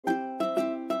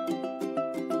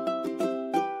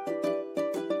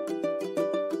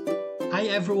Hi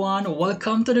everyone,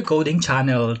 welcome to the Coding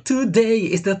Channel. Today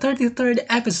is the 33rd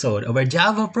episode of our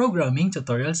Java programming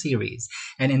tutorial series.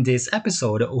 And in this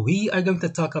episode, we are going to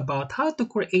talk about how to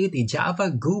create a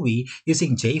Java GUI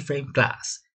using JFrame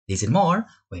Class. This and more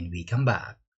when we come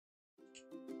back.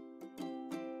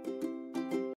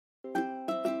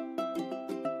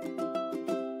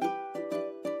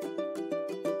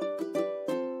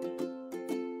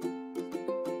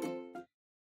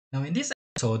 Now in this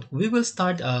episode, we will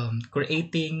start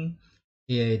creating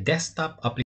a desktop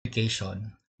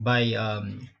application by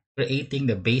creating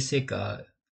the basic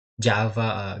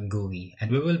Java GUI,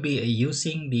 and we will be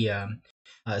using the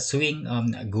Swing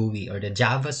GUI or the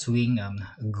Java Swing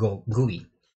GUI.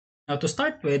 Now to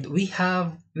start with, we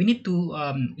need to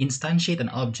instantiate an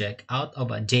object out of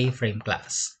a JFrame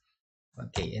class.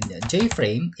 Okay, and the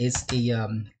JFrame is a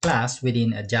class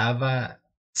within a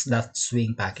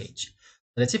Java.Swing package.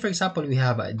 So let's say, for example, we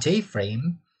have a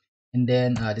JFrame, and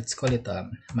then let's call it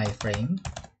myFrame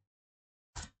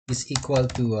is equal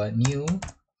to a new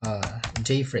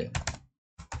JFrame.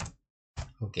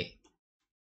 Okay,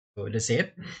 so that's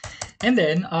it. And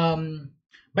then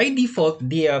by default,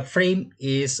 the frame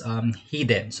is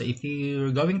hidden. So if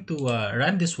you're going to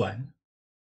run this one,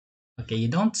 okay, you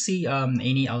don't see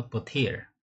any output here.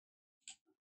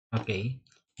 Okay,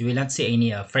 you will not see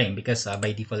any frame because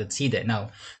by default it's hidden.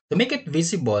 Now, to make it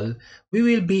visible, we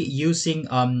will be using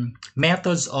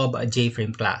methods of a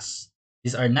JFrame class.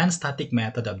 These are non-static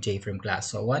method of JFrame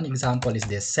class. So one example is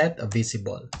the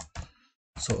setVisible.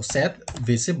 So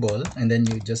setVisible, and then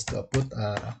you just put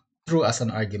true as an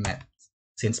argument,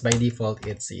 since by default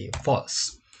it's a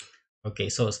false. Okay,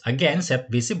 so again,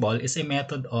 setVisible is a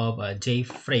method of a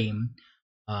JFrame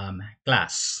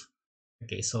class.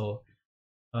 Okay, so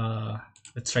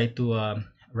let's try to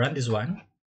run this one.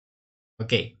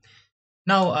 Okay,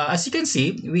 now as you can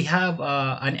see, we have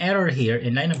an error here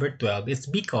in line number 12. It's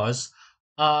because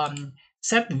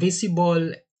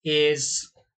setVisible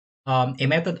is a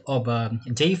method of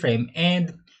JFrame,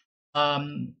 and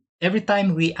every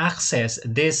time we access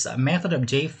this method of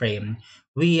JFrame,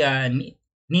 we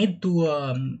need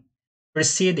to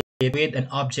precede it with an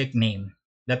object name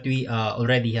that we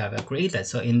already have created.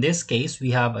 So in this case,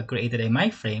 we have created a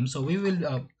myFrame, so we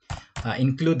will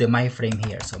include the myFrame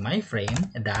here. So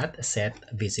myFrame dot set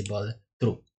visible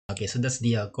true. Okay, so that's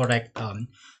the correct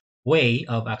way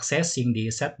of accessing the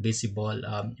setVisible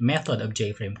method of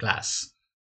JFrame class.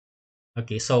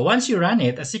 Okay, so once you run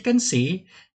it, as you can see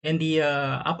in the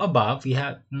up above, we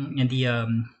have in the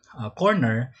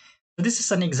corner. So this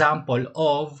is an example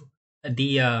of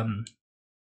the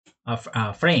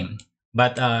frame,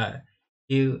 but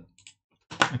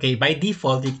okay, by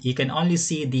default you can only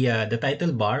see the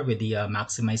title bar with the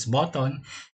maximize button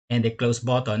and the close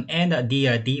button and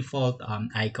the default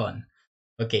icon.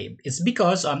 Okay, it's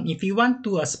because if you want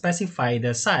to specify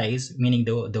the size, meaning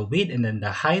the width and then the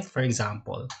height, for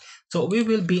example, so we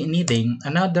will be needing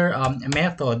another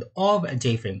method of a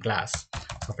JFrame class.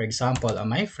 So for example,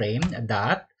 myFrame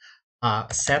dot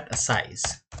setSize,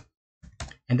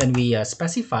 and then we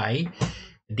specify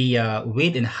the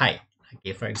width and height.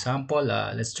 Okay, for example,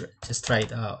 let's just try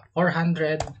it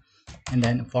 400 and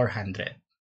then 400.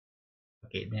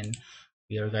 Okay, then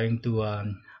we are going to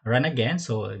run again.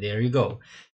 So there you go.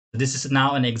 This is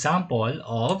now an example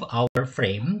of our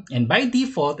frame, and by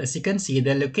default, as you can see,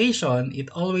 the location, it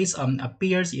always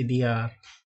appears in the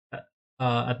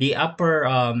at the upper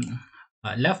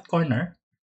left corner,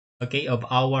 okay, of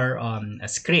our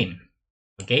screen.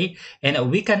 Okay, and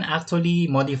we can actually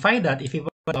modify that if we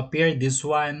want to appear this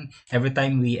one every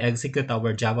time we execute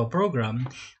our Java program.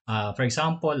 For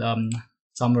example,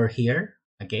 somewhere here.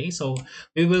 Okay, so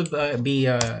we will be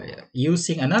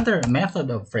using another method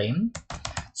of frame.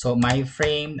 So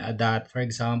myFrame dot, for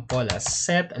example,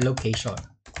 setLocation,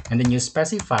 and then you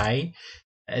specify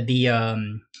the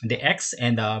x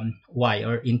and y,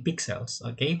 or in pixels.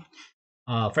 Okay,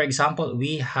 for example,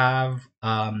 we have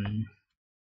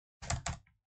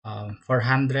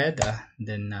 400,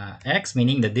 then x,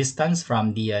 meaning the distance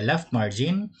from the left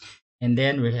margin, and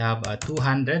then we have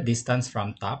 200 distance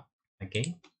from top.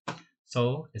 Okay,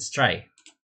 so let's try.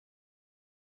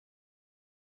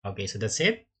 Okay, so that's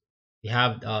it. We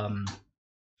have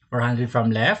 400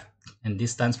 from left and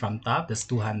distance from top, that's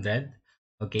 200.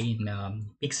 Okay, in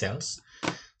pixels.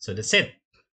 So that's it.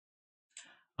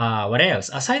 What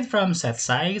else? Aside from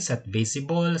setSize,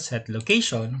 setVisible,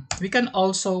 setLocation, we can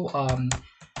also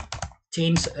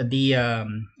change the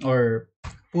or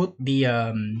put the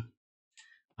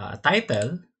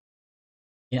title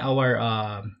in our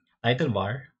title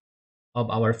bar of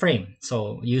our frame.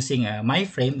 So using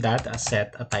myFrame dot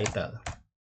set a title.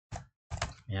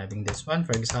 we're having this one,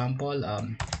 for example,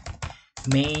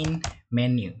 main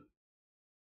menu,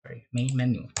 sorry, main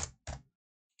menu,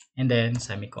 and then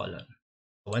semicolon.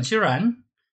 So once you run,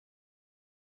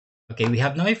 okay, we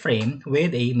have now a frame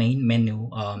with a main menu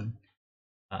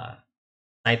uh,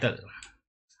 title.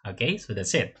 Okay, so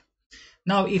that's it.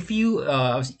 Now, if you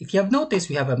have noticed,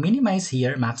 we have a minimize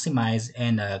here, maximize,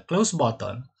 and a close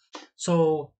button.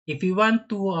 So if you want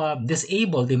to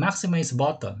disable the maximize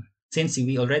button, since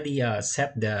we already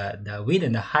set the width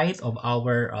and the height of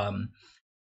our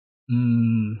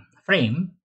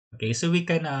frame, okay, so we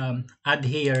can add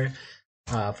here,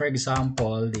 for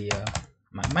example, the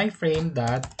my frame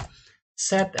that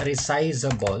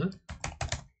setResizable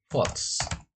false.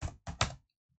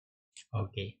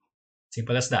 Okay,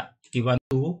 simple as that. If you want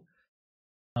to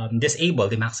disable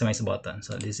the maximize button,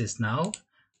 so this is now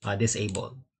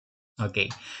disabled.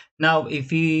 Okay, now if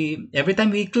we every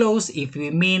time we close, if we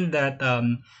mean that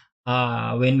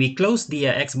when we close the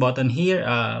X button here,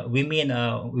 we mean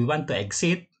we want to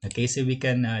exit. Okay, so we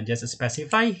can just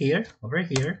specify here over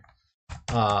here,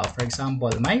 for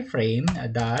example, my frame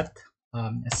that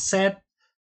set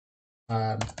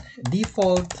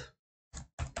default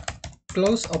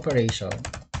close operation.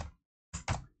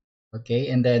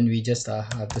 Okay, and then we just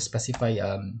have to specify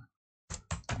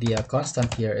the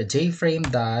constant here, JFrame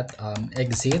dot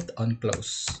exit on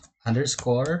close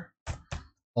underscore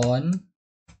on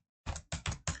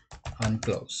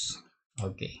close.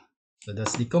 Okay, so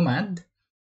that's the command,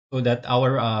 so that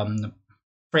our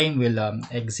frame will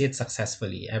exit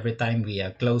successfully every time we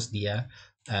close the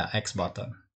X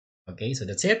button. Okay, so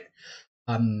that's it.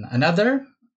 Another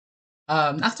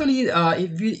actually,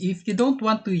 if you don't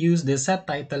want to use the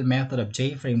setTitle method of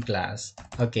JFrame class,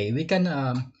 okay, we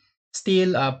can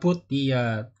still put the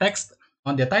text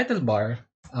on the title bar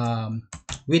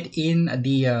within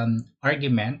the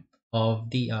argument of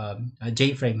the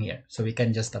JFrame here. So we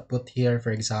can just put here,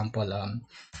 for example,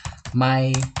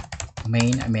 my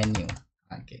main menu.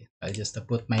 Okay, I'll just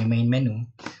put my main menu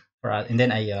for and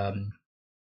then I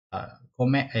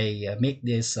comment. I make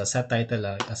this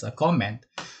setTitle as a comment,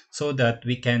 so that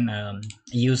we can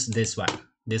use this one,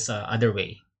 this other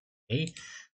way. Okay,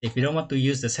 if you don't want to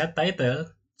use the setTitle,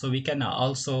 so we can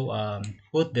also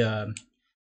put the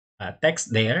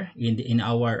text there in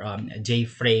our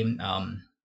JFrame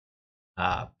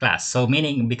class. So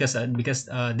meaning because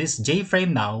this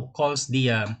JFrame now calls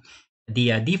the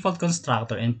default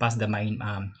constructor and pass the main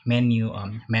menu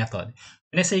method.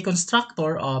 When I say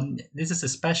constructor, this is a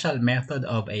special method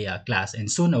of a class,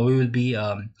 and soon we will be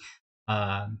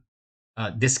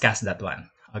discuss that one.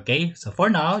 Okay, so for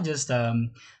now, just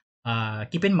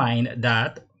keep in mind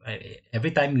that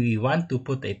every time we want to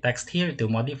put a text here to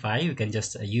modify, we can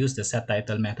just use the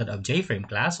setTitle method of JFrame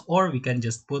class, or we can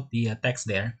just put the text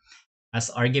there as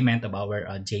argument of our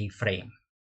JFrame.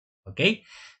 Okay,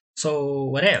 so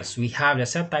what else? We have the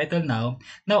setTitle now.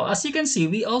 Now, as you can see,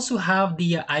 we also have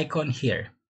the icon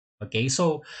here. Okay,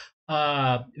 so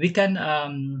we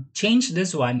can change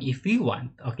this one if we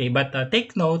want. Okay, but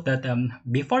take note that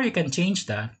before you can change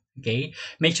that, okay,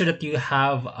 make sure that you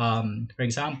have, for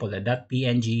example, a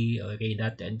 .png, okay,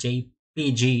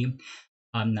 .jpg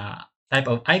type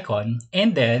of icon,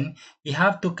 and then you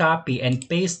have to copy and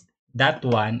paste that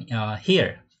one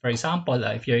here. For example,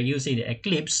 if you're using the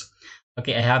Eclipse,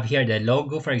 okay, I have here the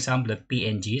logo, for example, the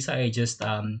PNG. So I just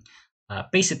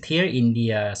paste it here in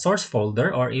the source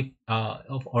folder, or if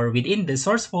or within the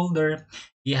source folder,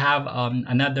 you have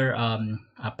another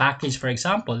a package. For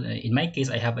example, in my case,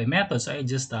 I have a method, so I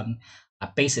just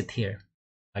paste it here.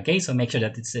 Okay, so make sure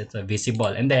that it's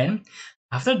visible, and then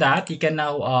after that, you can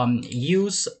now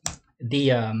use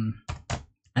the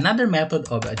another method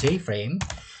of a JFrame,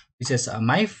 which is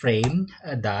my frame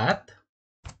dot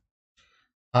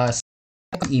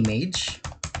image,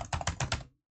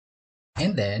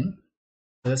 and then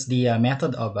that's the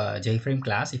method of JFrame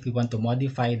class. If you want to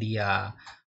modify the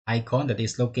icon that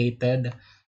is located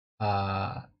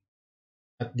at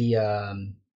the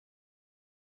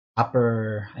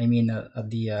upper, at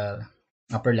the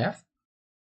upper left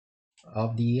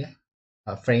of the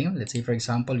frame. Let's say, for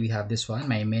example, we have this one,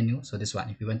 my menu. So this one,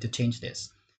 if you want to change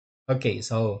this. Okay,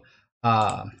 so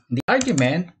the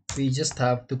argument, we just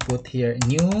have to put here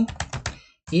new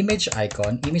image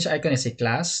icon. Image icon is a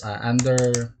class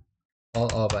under all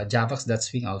of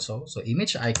javax.swing also. So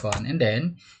image icon, and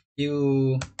then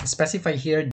you specify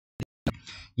here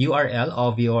URL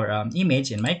of your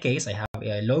image. In my case, I have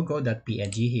a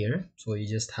logo.png here. So you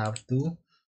just have to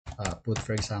put,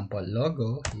 for example,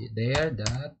 logo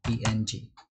there.png.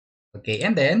 Okay,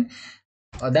 and then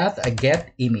that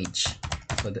get image.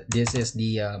 So this is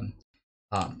the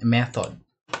method.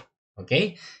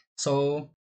 Okay, so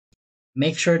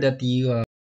make sure that you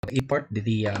import what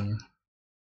do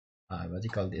you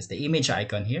call this, the image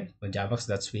icon here, so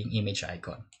javax.swing image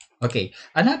icon. Okay,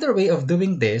 another way of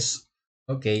doing this,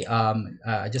 okay,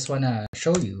 I just want to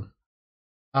show you.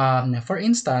 For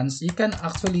instance, you can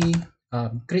actually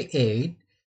create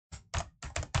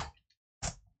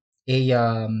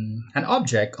an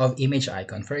object of image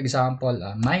icon. For example,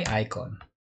 my icon.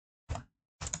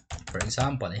 For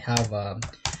example, I have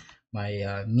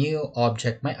my new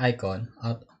object, my icon,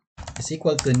 is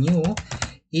equal to new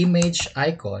image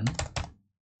icon.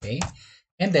 Okay,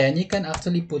 and then you can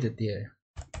actually put it here,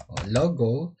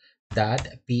 logo.png.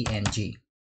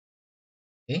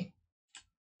 Okay,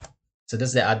 so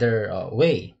that's the other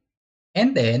way.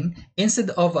 And then instead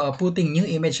of putting new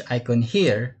image icon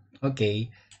here,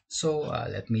 okay, so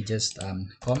let me just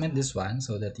comment this one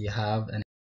so that you have an,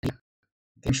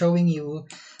 I'm showing you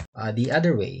the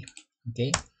other way.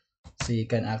 Okay, so you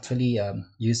can actually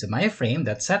use my frame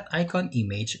that set icon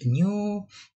image new,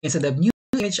 instead of new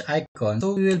image icon,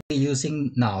 so we will be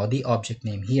using now the object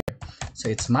name here. So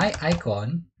it's my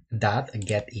icon dot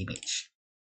get image.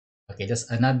 Okay,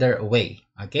 just another way.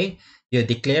 Okay, you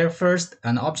declare first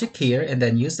an object here and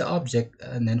then use the object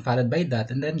and then followed by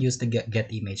that and then use the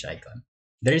get image icon.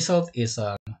 The result is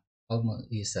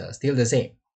almost still the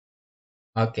same.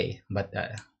 Okay, but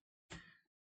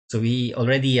so we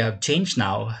already changed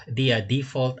now the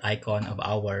default icon of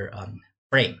our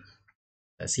frame.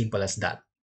 As simple as that.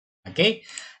 Okay,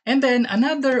 and then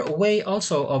another way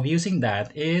also of using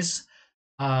that is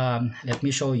let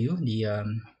me show you the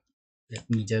let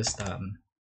me just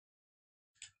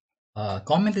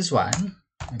comment this one.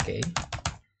 Okay,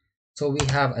 so we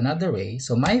have another way.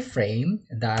 So my frame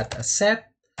that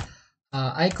set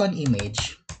icon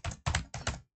image.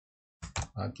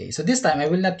 Okay, so this time I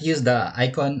will not use the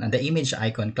icon and the image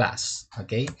icon class.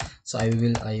 Okay, so I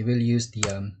will use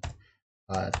the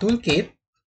toolkit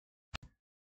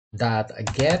that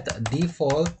get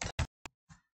default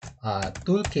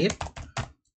toolkit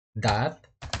that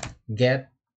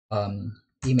get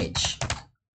image,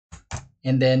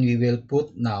 and then we will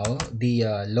put now the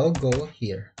logo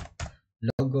here,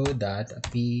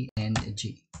 logo.png.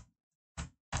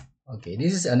 Okay,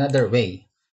 this is another way.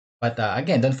 But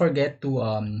again, don't forget to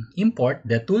import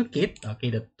the toolkit.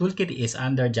 Okay, the toolkit is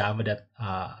under java that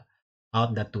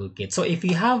out the toolkit. So if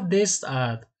you have this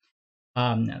type,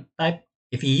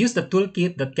 if you use the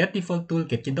toolkit that get default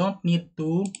toolkit, you don't need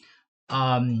to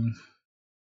um,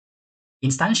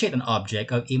 instantiate an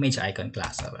object of image icon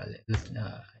class. So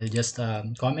I'll just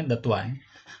comment that one.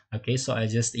 Okay, so I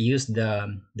just use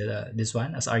the this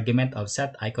one as argument of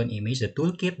set icon image, the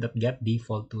toolkit that get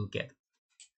default toolkit,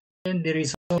 and the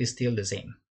result is still the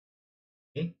same.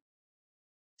 Okay,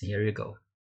 so here you go.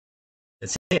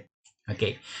 That's it.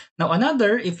 Okay, now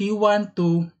another, if you want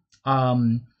to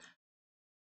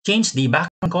change the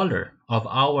background color of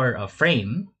our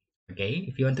frame, okay,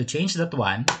 if you want to change that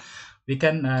one, we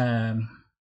can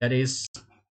that is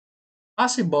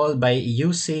possible by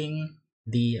using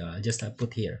the just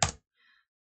put here.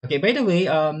 Okay, by the way,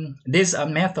 this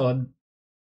method,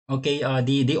 okay,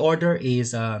 the order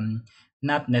is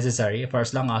not necessary for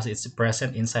as long as it's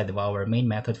present inside of our main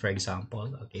method, for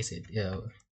example. Okay, so it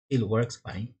still works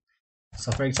fine.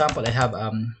 So for example, I have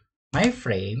my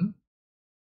frame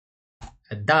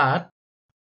dot.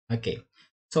 Okay,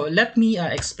 so let me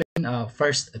explain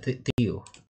first to you.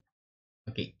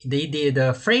 Okay,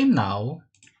 the frame now,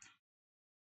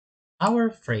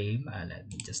 our frame, let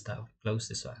me just close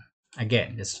this one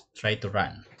again, just try to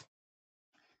run.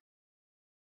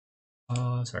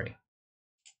 Oh, sorry,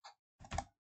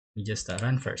 we just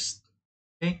run first.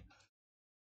 Okay,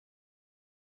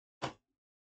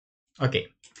 okay,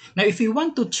 now if you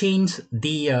want to change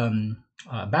the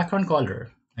background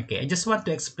color, okay, I just want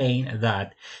to explain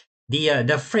that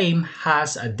the frame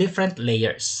has different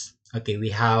layers. Okay, we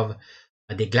have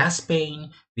the glass pane,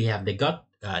 we have the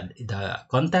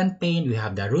content pane, we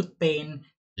have the root pane,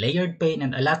 layered pane,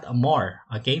 and a lot more.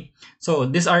 Okay, so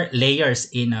these are layers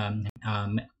in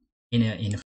in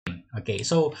a frame. Okay,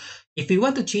 so if we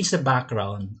want to change the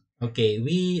background, okay,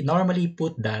 we normally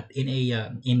put that in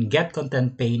a in get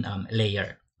content pane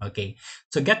layer. Okay,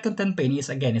 so get content pane is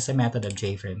again is a method of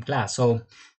JFrame class. So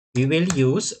we will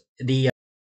use the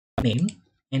name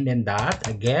and then that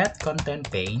get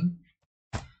content pane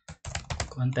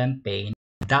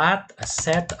dot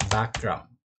set background.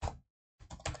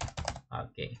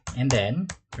 Okay, and then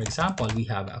for example we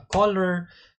have a color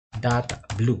dot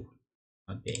blue.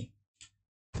 Okay,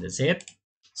 that's it.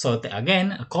 So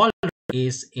again, a color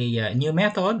is a new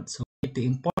method, so we need to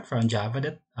import from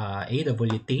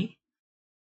java.awt.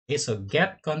 Okay, so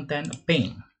get content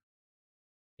pane.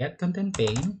 Get content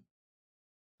pane.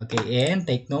 Okay, and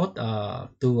take note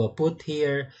to put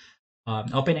here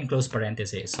open and close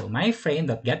parentheses. So my frame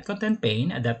that get content pane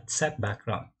that set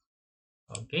background.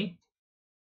 Okay,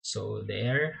 so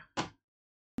there.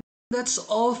 That's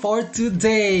all for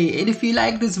today. And if you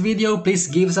like this video, please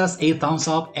give us a thumbs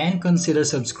up and consider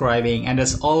subscribing. And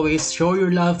as always, show your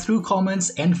love through comments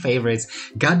and favorites.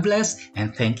 God bless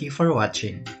and thank you for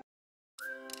watching.